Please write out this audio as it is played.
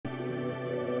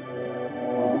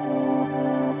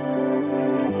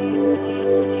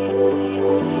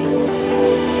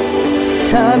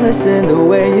Timeless in the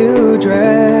way you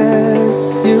dress.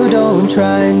 You don't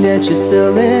try and yet you're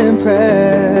still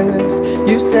impressed.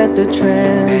 You set the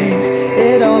trends,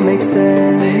 it all makes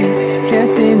sense. Can't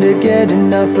seem to get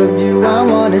enough of you, I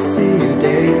wanna see you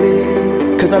daily.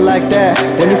 Cause I like that,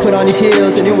 when you put on your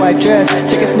heels and your white dress.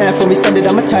 Take a snap for me, send it,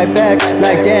 I'ma type back.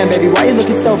 Like damn baby, why you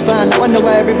looking so fine? Now I know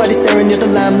why everybody's staring at the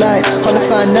limelight. On a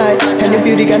fine night, and your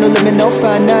beauty got no limit, no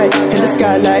finite. In the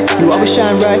skylight, you always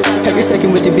shine bright. Every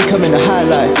second with you becoming a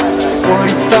highlight.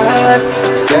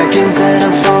 45 seconds and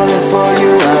I'm falling for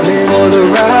you, I'm in for the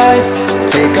ride.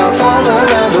 Take off all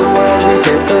around the world, we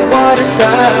hit the waterside.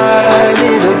 I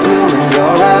see the blue in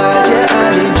your eyes, yeah I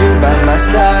need you by my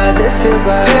side. This feels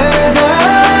like paradise.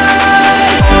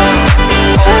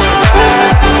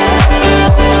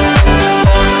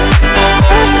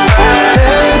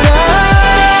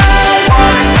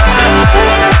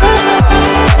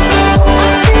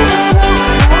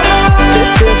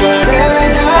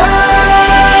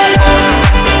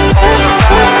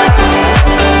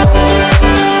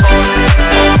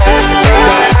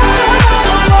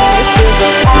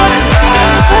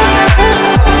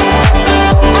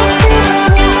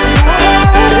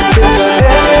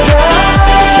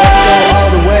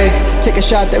 Take a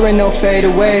shot, there ain't no fade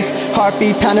away.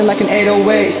 Heartbeat pounding like an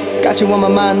 808. Got you on my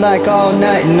mind like all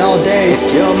night and all day.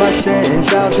 If you're my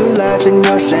sentence, I'll do life and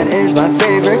your scent is my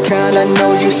favorite kind. I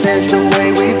know you sense the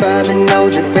way we vibe and no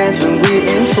defense when we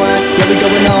entwine. Yeah, we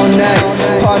going all night.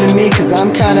 Pardon me, cause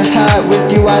I'm kinda high.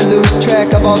 With you I lose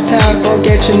track of all time.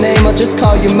 Forget your name, I'll just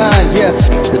call you mine. Yeah,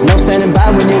 there's no standing by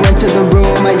when you enter the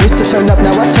room. I used to turn up,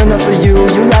 now I turn up for you.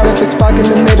 You light up a spark in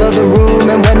the middle of the room.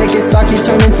 And when it gets dark, you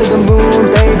turn into the moon,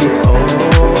 baby.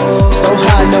 So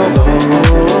high, no,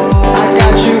 I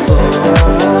got you.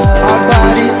 Our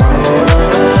bodies.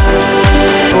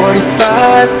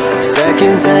 45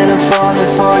 seconds and I'm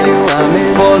falling for you, I'm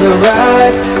in for the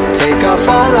ride. Take off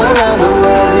all around the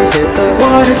world, we hit the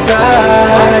waterside.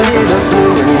 I see the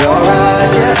blue in your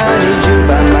eyes, yeah I need